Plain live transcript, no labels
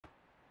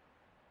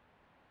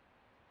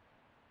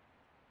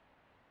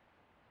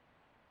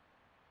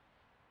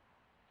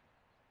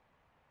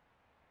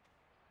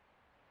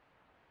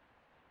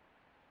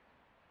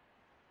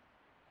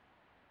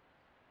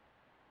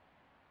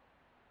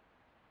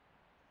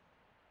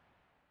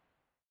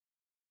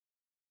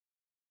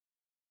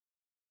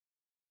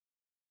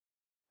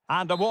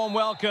And a warm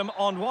welcome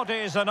on what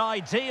is an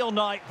ideal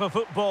night for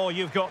football,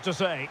 you've got to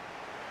say.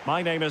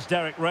 My name is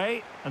Derek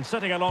Ray, and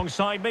sitting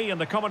alongside me in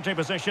the commentary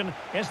position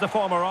is the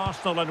former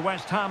Arsenal and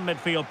West Ham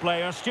midfield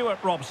player, Stuart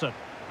Robson.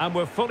 And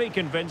we're fully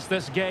convinced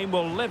this game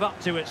will live up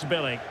to its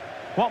billing.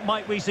 What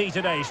might we see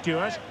today,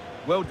 Stuart?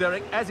 Well,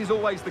 Derek, as is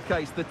always the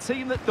case, the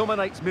team that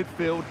dominates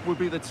midfield will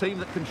be the team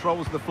that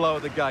controls the flow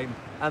of the game.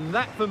 And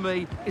that, for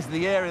me, is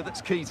the area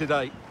that's key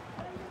today.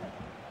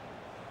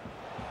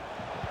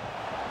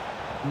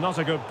 Not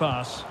a good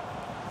pass.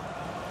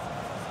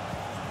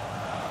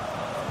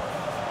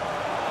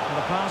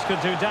 The pass could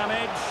do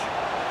damage.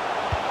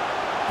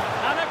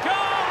 And a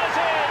goal it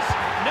is!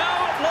 No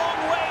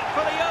long wait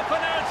for the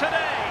opener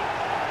today.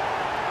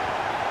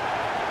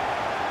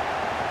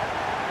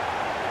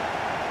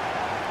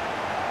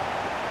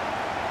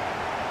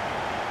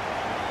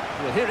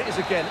 Well, here it is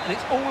again, and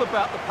it's all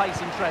about the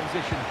pace in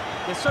transition.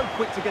 They're so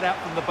quick to get out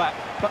from the back,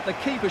 but the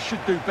keeper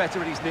should do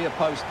better at his near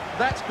post.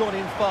 That's gone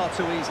in far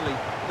too easily.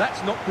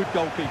 That's not good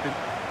goalkeeping.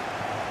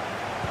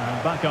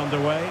 And back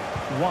underway,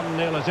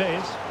 1-0 it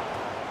is.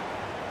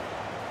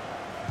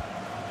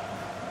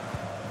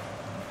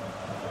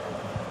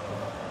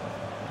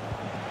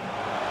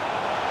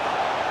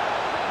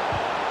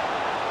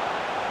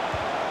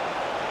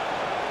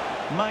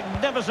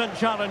 Magnificent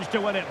challenge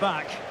to win it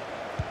back.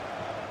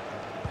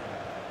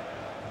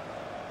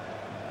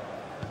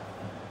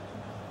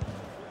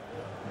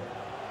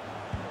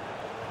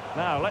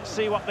 Now, let's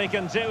see what they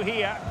can do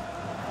here.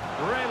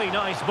 Really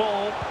nice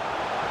ball.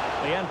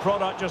 The end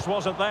product just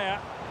wasn't there.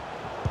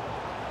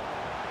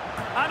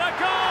 And a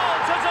goal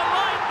to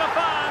delight the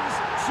fans.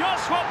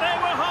 Just what they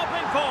were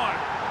hoping for.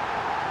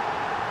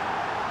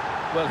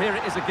 Well, here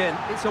it is again.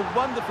 It's a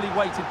wonderfully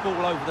weighted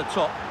ball over the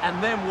top.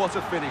 And then what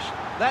a finish.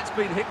 That's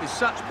been hit with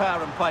such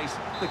power and pace.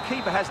 The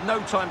keeper has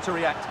no time to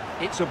react.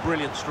 It's a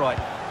brilliant strike.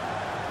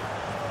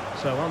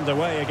 So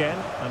underway again.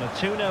 And a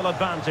 2-0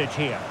 advantage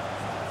here.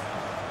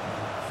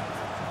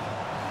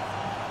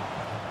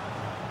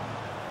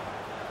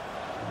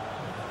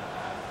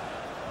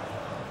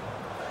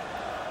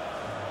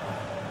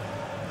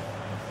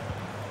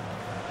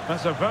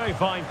 That's a very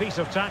fine piece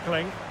of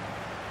tackling.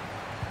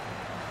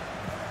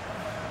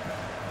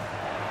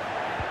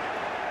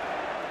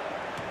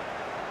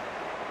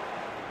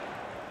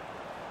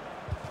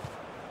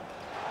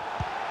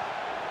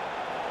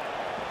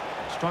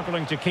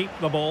 Struggling to keep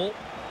the ball.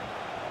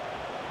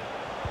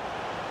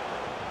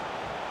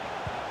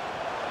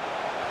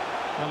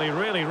 Well, he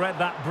really read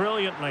that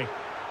brilliantly.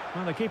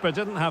 Well, the keeper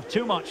didn't have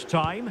too much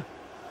time.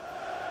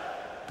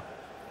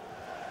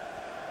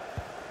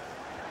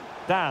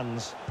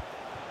 Dans.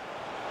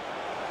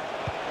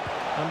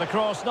 And the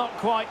cross not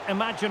quite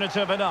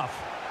imaginative enough.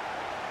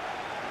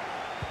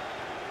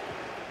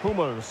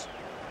 Hummels.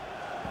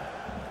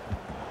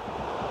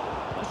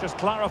 Let's just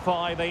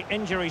clarify the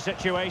injury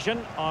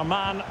situation. Our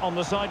man on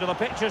the side of the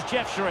pitch is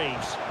Geoff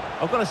Shreeves.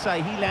 I've got to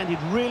say, he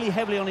landed really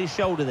heavily on his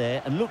shoulder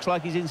there and looks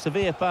like he's in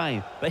severe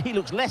pain. But he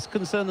looks less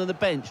concerned than the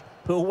bench,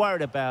 who are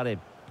worried about him.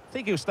 I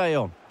think he'll stay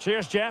on.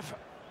 Cheers, Geoff.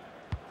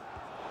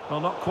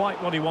 Well, not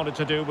quite what he wanted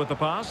to do with the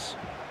pass.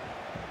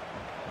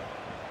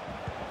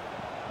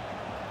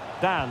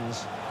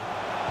 Dans.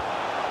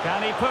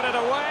 Can he put it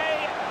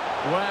away?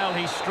 Well,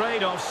 he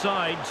strayed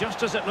offside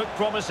just as it looked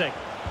promising.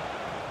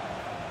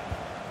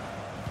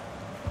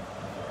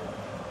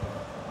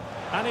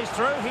 And he's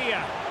through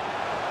here.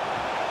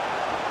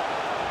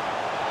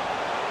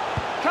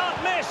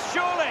 Can't miss,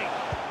 surely.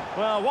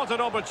 Well, what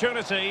an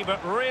opportunity,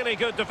 but really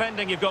good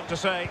defending, you've got to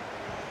say.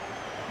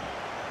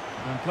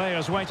 And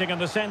players waiting in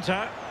the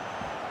centre.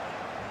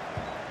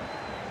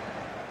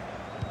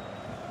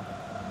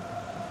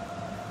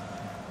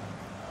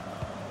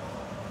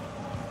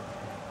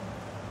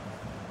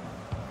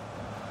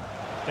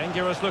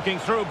 Dangerous looking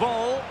through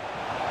ball.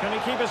 Can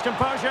he keep his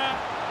composure?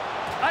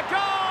 A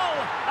goal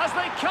as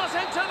they cut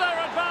into their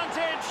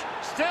advantage.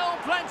 Still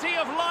plenty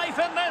of life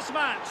in this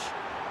match.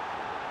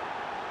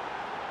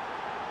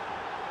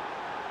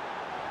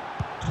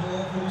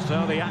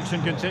 So the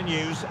action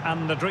continues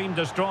and the Dream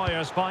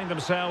Destroyers find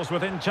themselves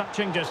within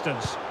touching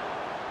distance.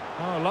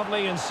 Oh,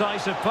 lovely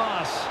incisive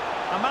pass.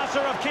 A matter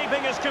of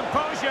keeping his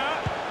composure.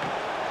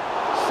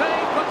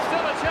 Save, but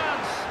still a chance.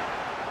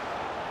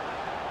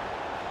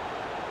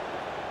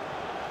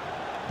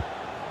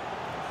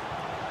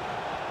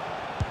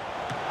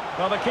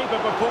 Well, the keeper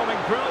performing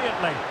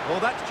brilliantly. Well,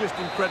 that's just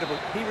incredible.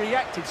 He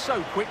reacted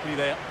so quickly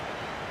there.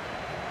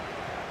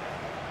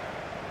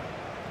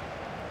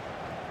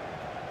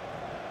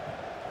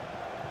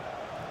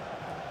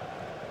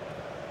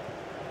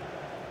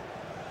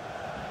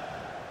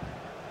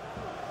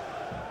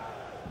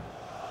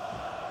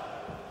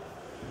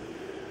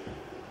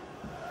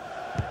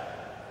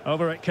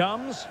 Over it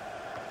comes.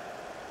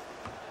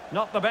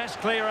 Not the best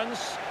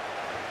clearance.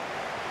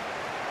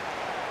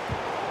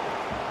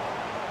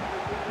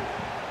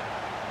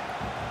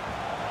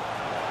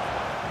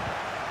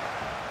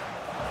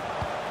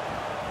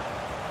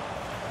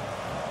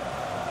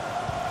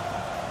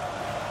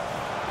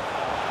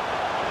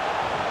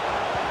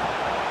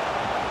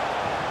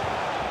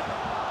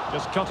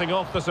 Just cutting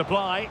off the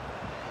supply.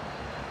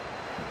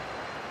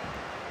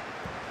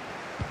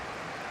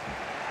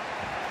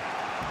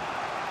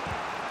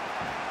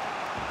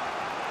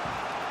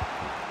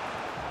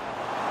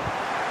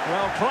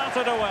 Well,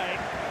 clattered away.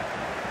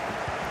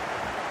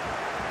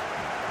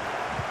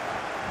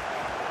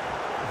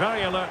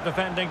 Very alert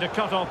defending to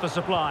cut off the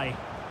supply.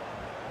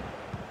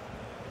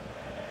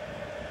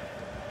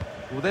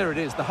 Well, there it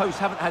is. The hosts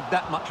haven't had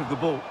that much of the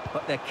ball,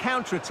 but their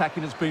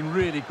counter-attacking has been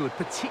really good,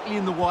 particularly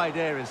in the wide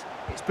areas.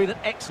 It's been an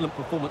excellent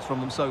performance from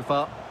them so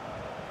far.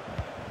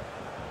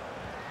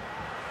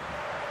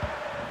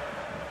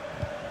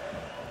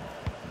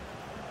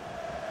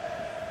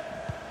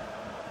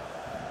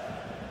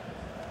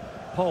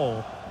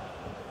 Paul.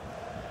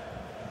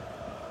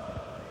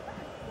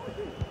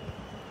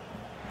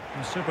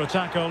 A super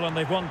tackle and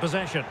they've won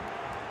possession.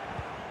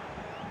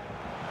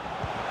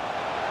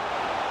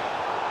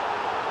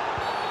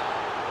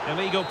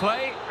 Illegal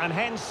play and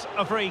hence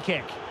a free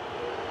kick.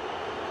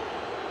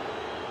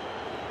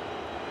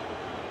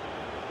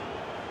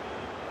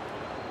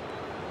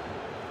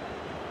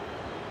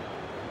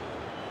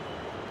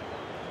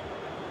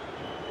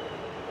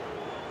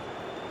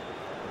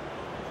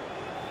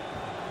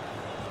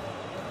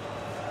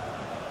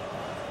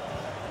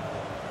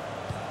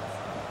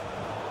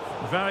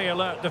 Very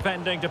alert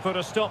defending to put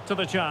a stop to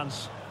the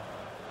chance.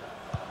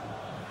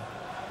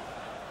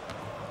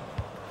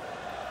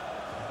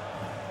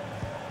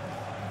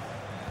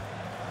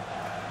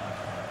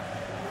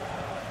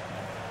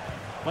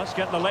 Let's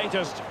get the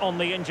latest on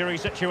the injury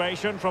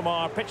situation from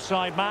our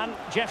pitchside man,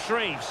 Geoff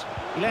Shreeves.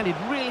 He landed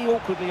really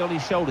awkwardly on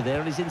his shoulder there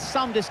and is in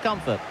some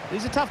discomfort.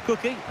 He's a tough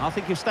cookie. I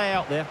think he'll stay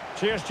out there.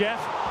 Cheers, Geoff.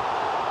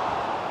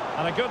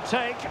 And a good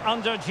take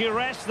under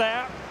duress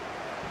there.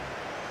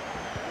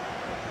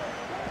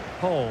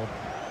 Paul.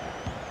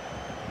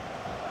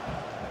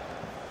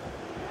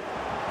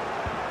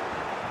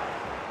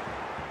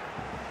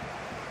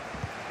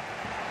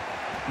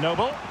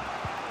 Noble.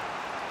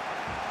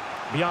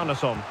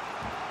 Bjarnason.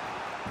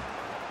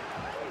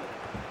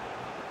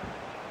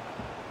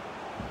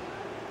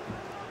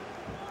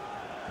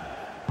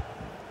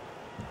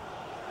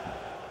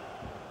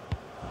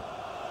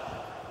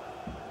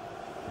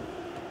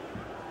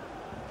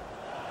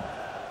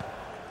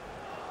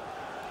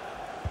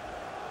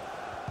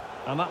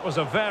 And that was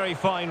a very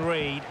fine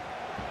read.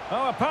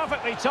 Oh, a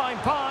perfectly timed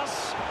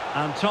pass.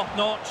 And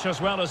top-notch as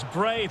well as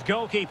brave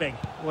goalkeeping.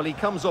 Well, he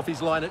comes off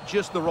his line at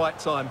just the right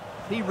time.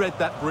 He read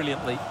that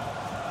brilliantly.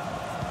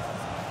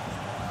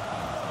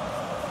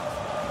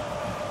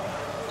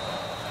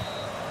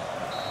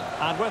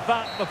 And with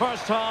that, the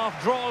first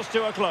half draws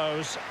to a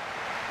close.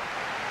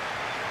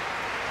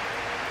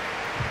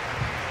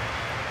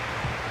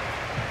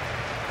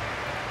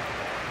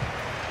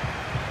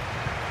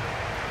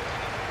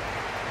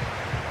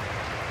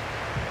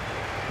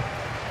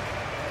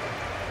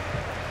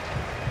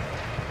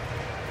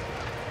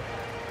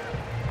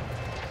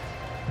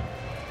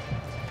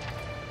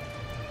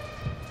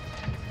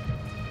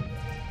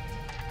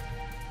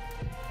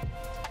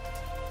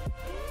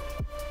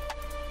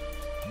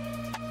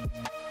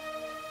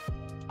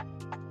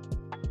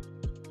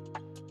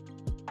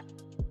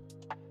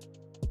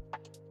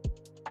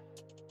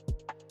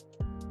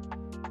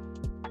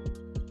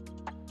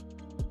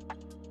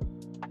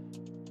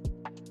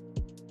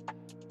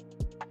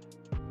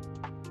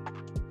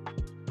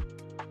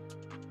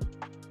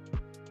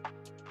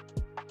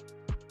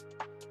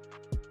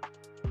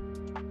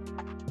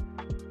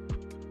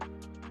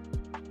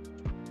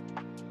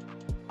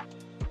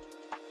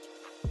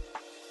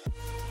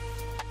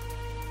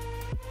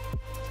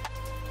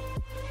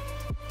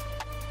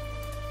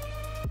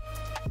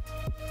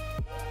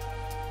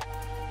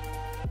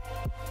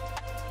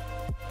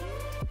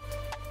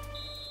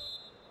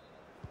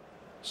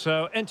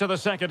 So into the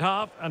second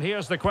half, and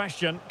here's the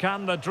question: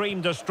 can the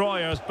Dream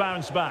Destroyers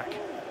bounce back?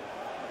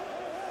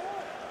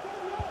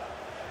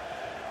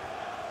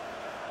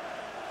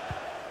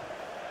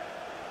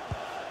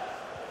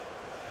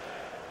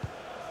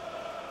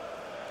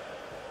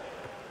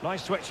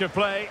 Nice switch of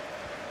play.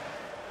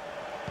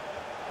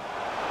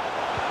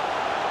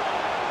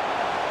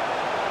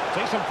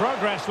 See some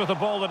progress with the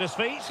ball at his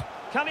feet.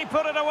 Can he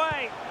put it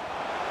away?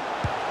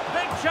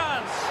 Big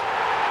chance.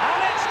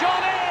 And it's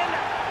gone in.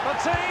 The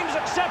team's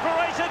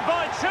separated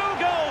by 2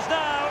 goals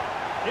now.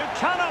 You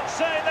cannot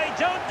say they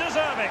don't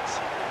deserve it.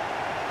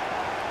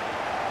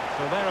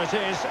 So there it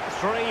is,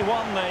 3-1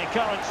 the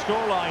current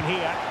scoreline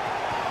here.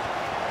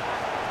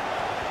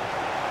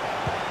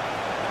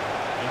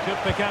 He could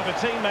pick out a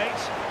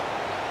teammate.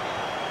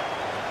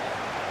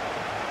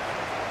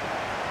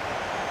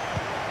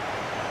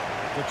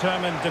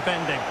 Determined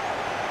defending.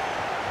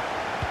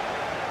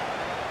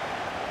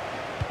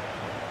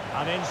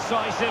 An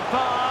incisive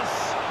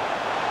pass.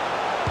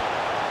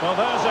 Well,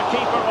 there's a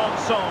keeper on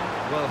song.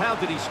 Well, how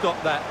did he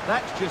stop that?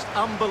 That's just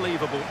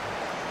unbelievable.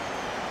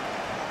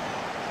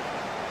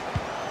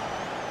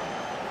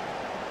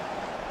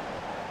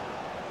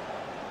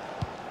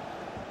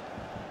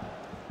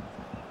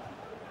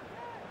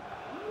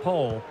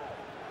 Paul.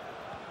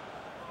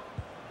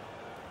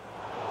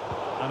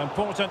 An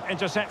important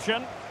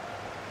interception.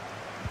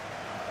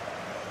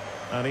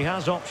 And he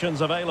has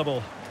options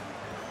available.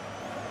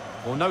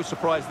 Well, no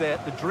surprise there.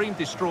 The Dream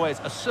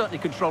Destroyers are certainly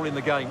controlling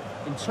the game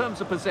in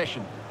terms of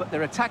possession, but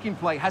their attacking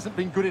play hasn't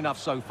been good enough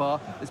so far.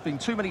 There's been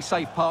too many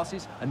safe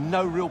passes and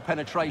no real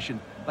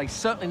penetration. They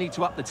certainly need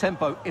to up the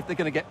tempo if they're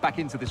going to get back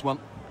into this one.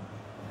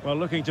 Well,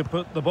 looking to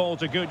put the ball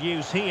to good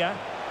use here.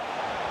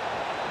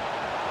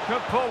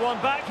 Could pull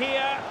one back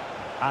here.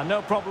 And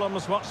no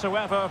problems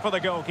whatsoever for the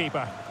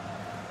goalkeeper.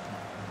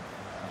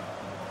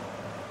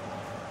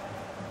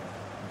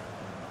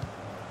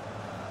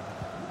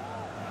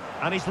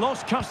 And he's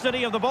lost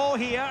custody of the ball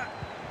here.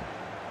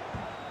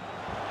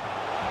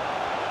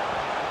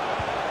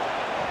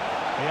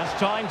 He has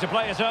time to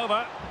play it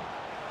over.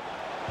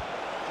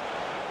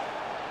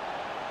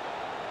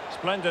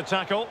 Splendid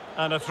tackle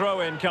and a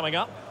throw-in coming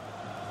up.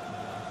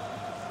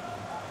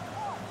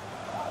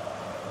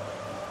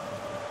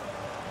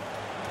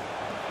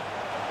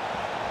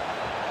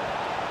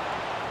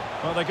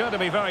 Well, they're going to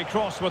be very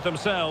cross with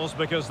themselves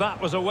because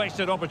that was a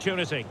wasted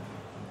opportunity.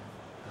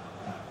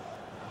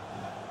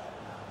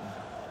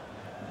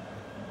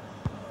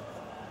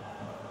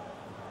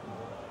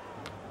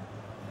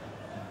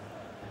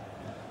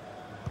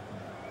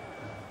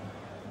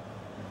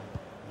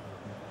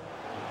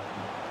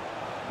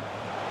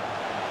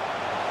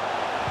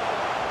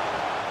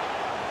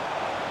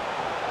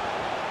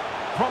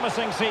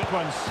 Promising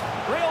sequence.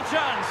 Real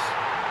chance.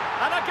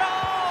 And a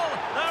goal!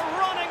 They're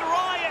running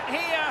riot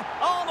here,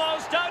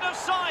 almost out of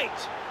sight.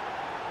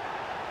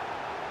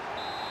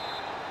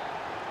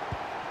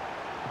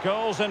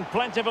 Goals in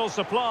plentiful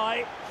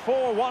supply.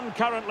 4-1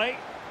 currently.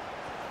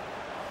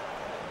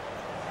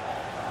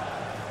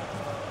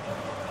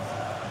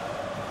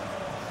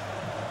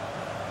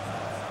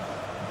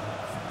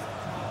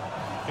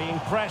 Being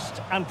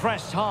pressed and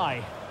pressed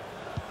high.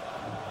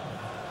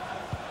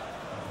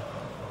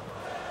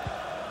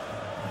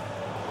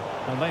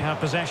 And they have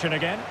possession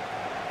again.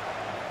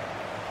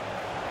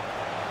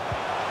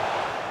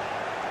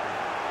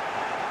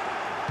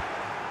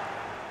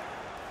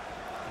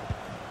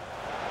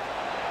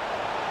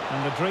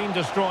 And the Dream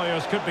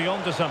Destroyers could be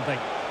onto something.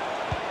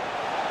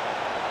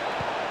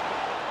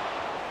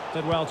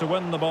 Did well to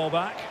win the ball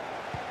back.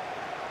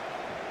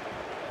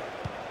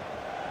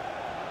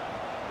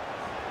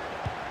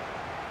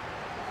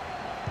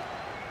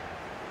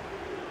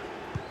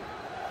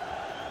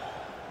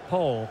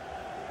 Paul.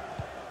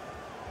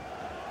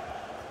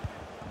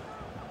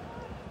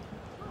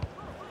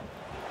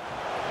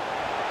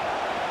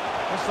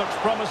 This looks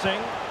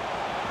promising.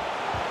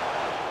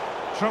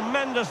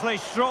 Tremendously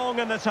strong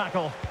in the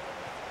tackle.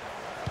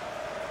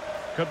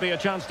 Could be a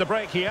chance to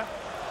break here.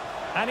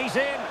 And he's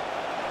in.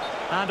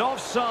 And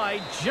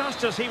offside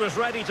just as he was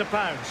ready to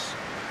pounce.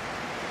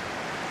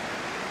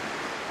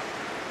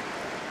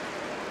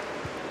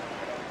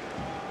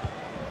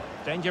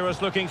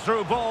 Dangerous looking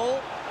through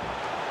ball.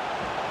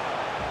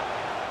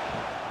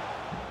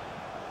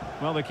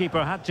 Well, the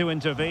keeper had to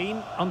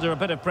intervene under a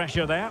bit of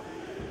pressure there.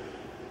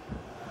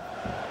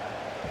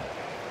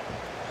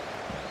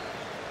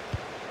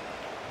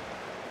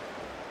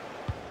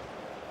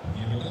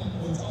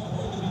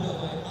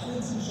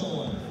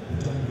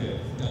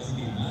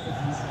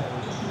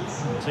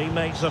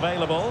 Teammates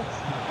available.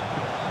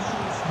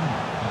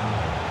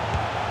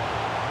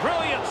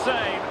 Brilliant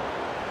save.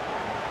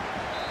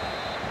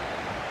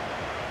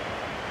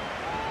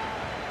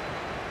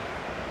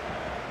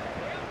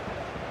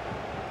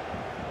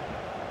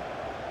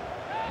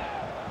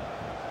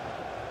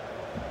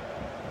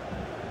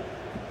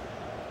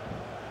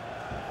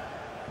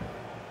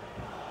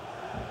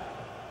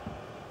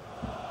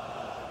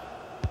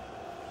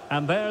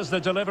 And there's the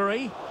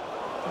delivery.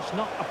 It's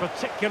not a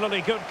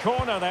particularly good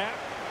corner there.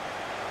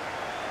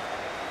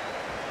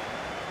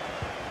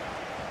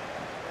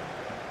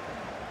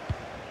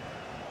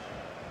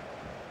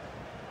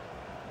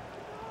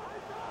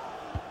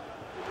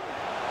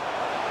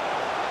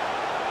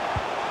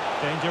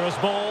 Dangerous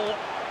ball.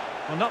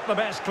 Well, not the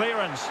best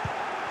clearance.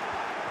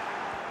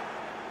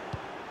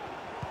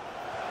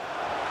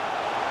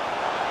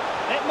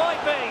 It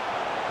might be.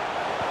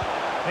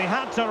 He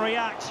had to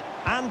react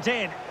and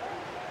did.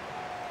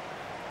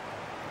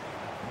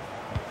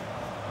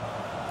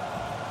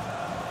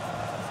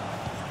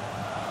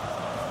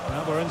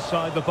 Now we're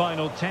inside the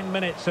final 10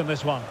 minutes in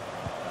this one.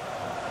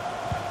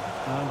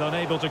 And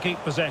unable to keep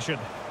possession.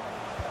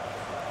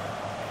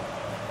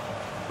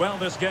 Well,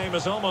 this game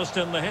is almost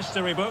in the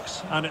history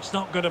books, and it's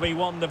not going to be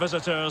one the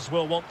visitors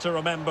will want to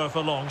remember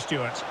for long,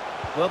 Stuart.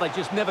 Well, they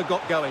just never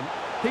got going.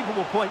 People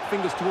will point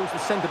fingers towards the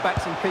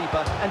centre-backs and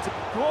keeper, and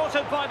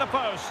thwarted by the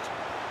post.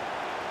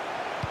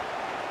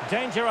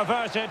 Danger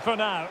averted for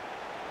now.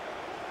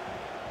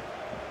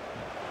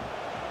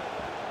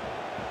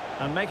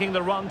 And making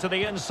the run to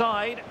the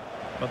inside,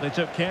 but they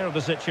took care of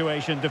the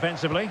situation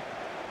defensively.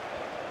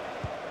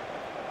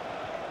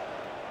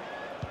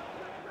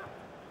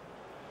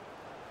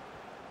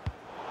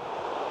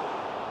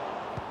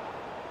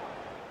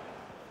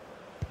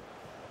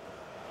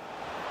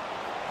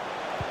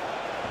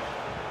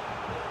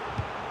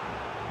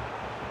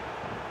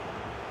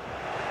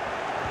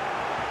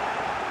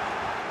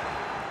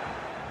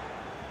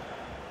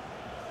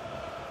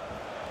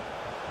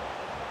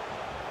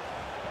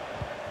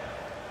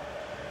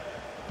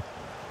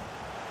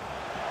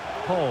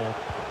 Paul.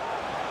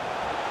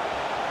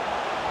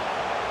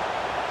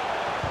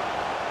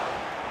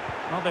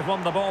 Well, they've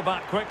won the ball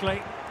back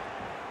quickly.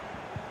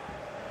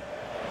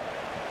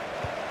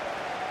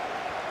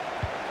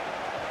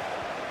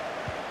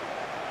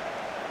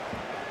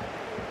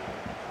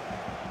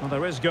 Well,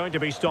 there is going to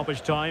be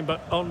stoppage time,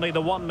 but only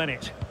the 1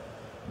 minute.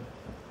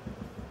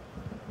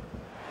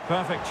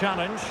 Perfect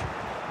challenge.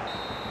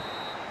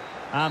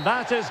 And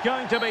that is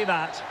going to be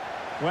that.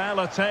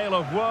 Well, a tale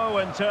of woe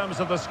in terms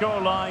of the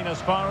scoreline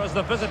as far as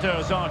the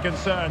visitors are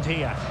concerned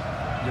here.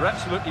 You're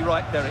absolutely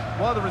right, Derek.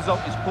 While the result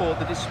is poor,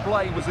 the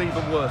display was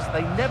even worse.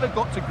 They never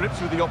got to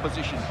grips with the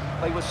opposition.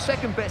 They were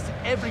second best in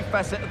every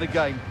facet of the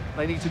game.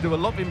 They need to do a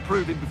lot of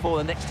improving before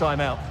the next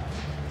time out.